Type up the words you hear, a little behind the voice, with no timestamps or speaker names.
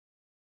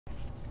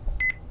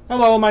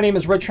Hello, my name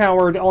is Rich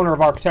Howard, owner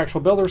of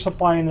Architectural Builder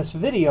Supply, and this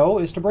video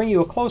is to bring you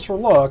a closer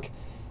look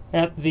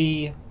at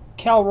the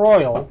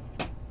Cal-Royal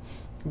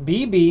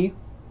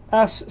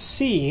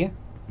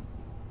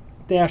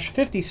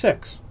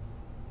BBSC-56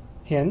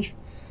 hinge.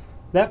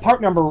 That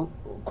part number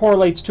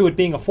correlates to it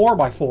being a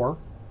 4x4,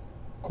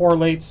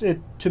 correlates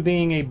it to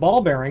being a ball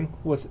bearing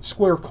with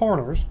square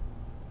corners.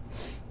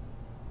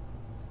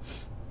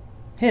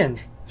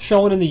 Hinge,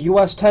 shown in the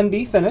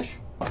US10B finish.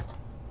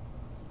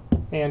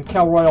 And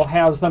Cal-Royal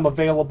has them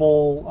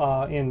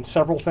available in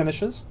several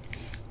finishes.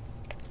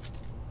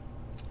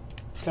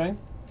 Okay.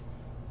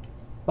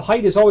 The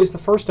height is always the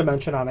first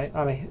dimension on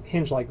a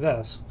hinge like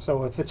this.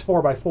 So if it's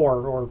 4x4,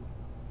 or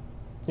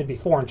it'd be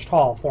 4 inch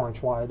tall, 4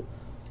 inch wide.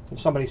 If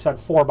somebody said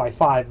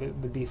 4x5, it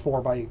would be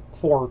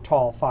 4x4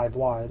 tall, 5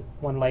 wide,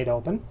 when laid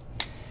open.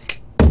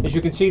 As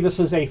you can see,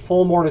 this is a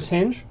full mortise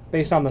hinge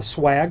based on the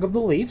swag of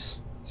the leaves,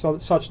 so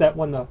such that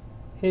when the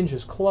hinge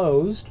is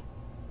closed,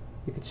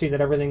 you can see that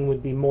everything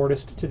would be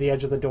mortised to the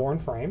edge of the door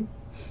and frame.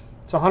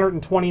 It's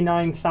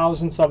 129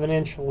 thousandths of an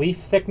inch leaf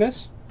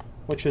thickness,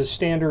 which is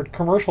standard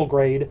commercial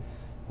grade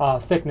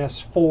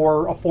thickness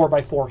for a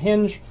 4x4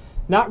 hinge.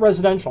 Not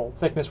residential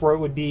thickness where it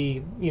would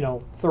be,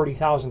 30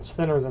 thousandths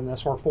thinner than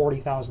this or 40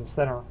 thousandths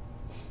thinner.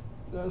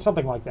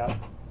 Something like that.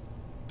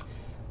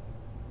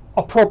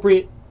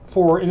 Appropriate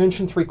for an 1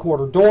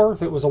 3/4 door.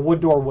 If it was a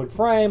wood door, wood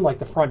frame, like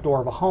the front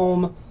door of a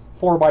home,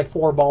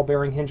 4x4 ball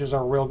bearing hinges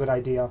are a real good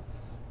idea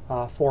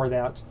for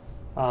that.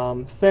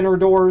 Thinner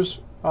doors,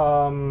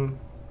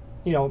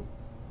 you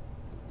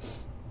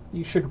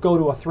should go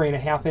to a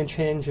 3.5 inch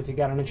hinge if you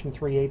got an 1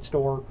 3/8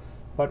 door.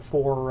 But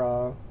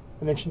for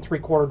an 1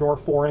 3/4 door,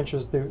 4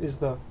 inches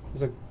is a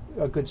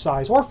good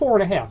size, or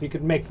 4.5. You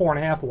could make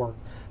 4.5 work,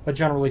 but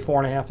generally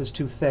 4.5 is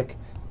too thick.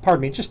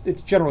 Pardon me,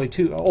 it's generally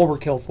too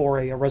overkill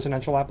for a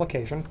residential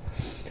application.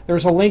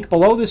 There's a link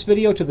below this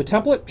video to the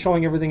template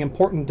showing everything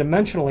important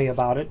dimensionally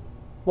about it,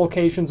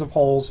 locations of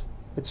holes,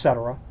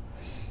 etc.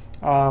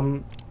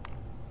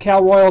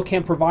 Cal-Royal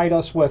can provide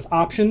us with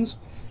options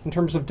in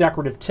terms of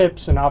decorative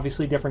tips and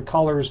obviously different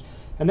colors,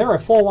 and they're a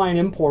full line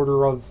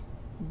importer of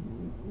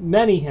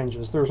many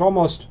hinges. There's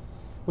almost,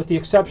 with the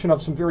exception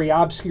of some very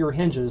obscure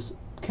hinges,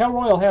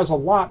 Cal-Royal has a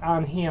lot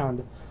on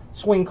hand.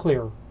 Swing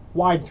clear,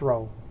 wide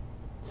throw,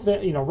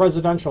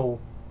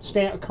 residential,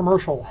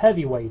 commercial,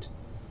 heavyweight,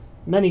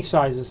 many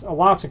sizes,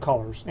 lots of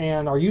colors,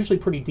 and are usually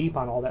pretty deep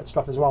on all that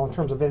stuff as well in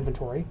terms of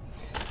inventory.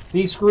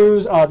 These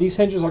screws, these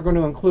hinges are going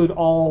to include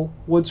all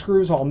wood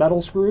screws, all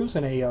metal screws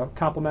in a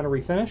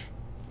complementary finish.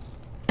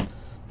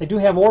 They do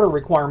have order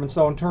requirements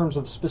though in terms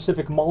of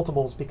specific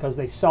multiples because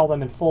they sell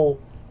them in full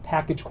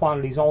package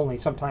quantities only.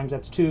 Sometimes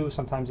that's 2,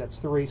 sometimes that's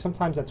 3,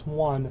 sometimes that's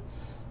 1.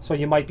 So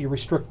you might be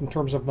restricted in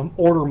terms of the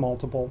order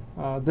multiple.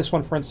 This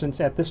one, for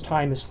instance, at this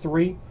time is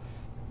 3.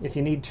 If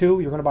you need 2,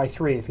 you're going to buy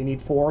 3. If you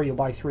need 4, you'll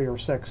buy 3 or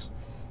 6.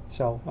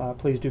 So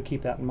please do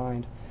keep that in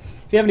mind.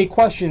 If you have any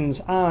questions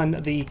on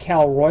the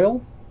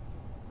Cal-Royal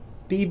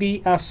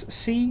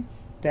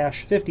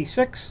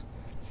BBSC-56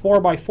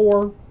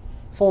 4x4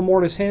 full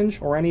mortise hinge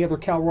or any other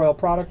Cal-Royal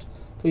product,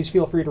 please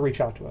feel free to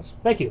reach out to us.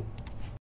 Thank you.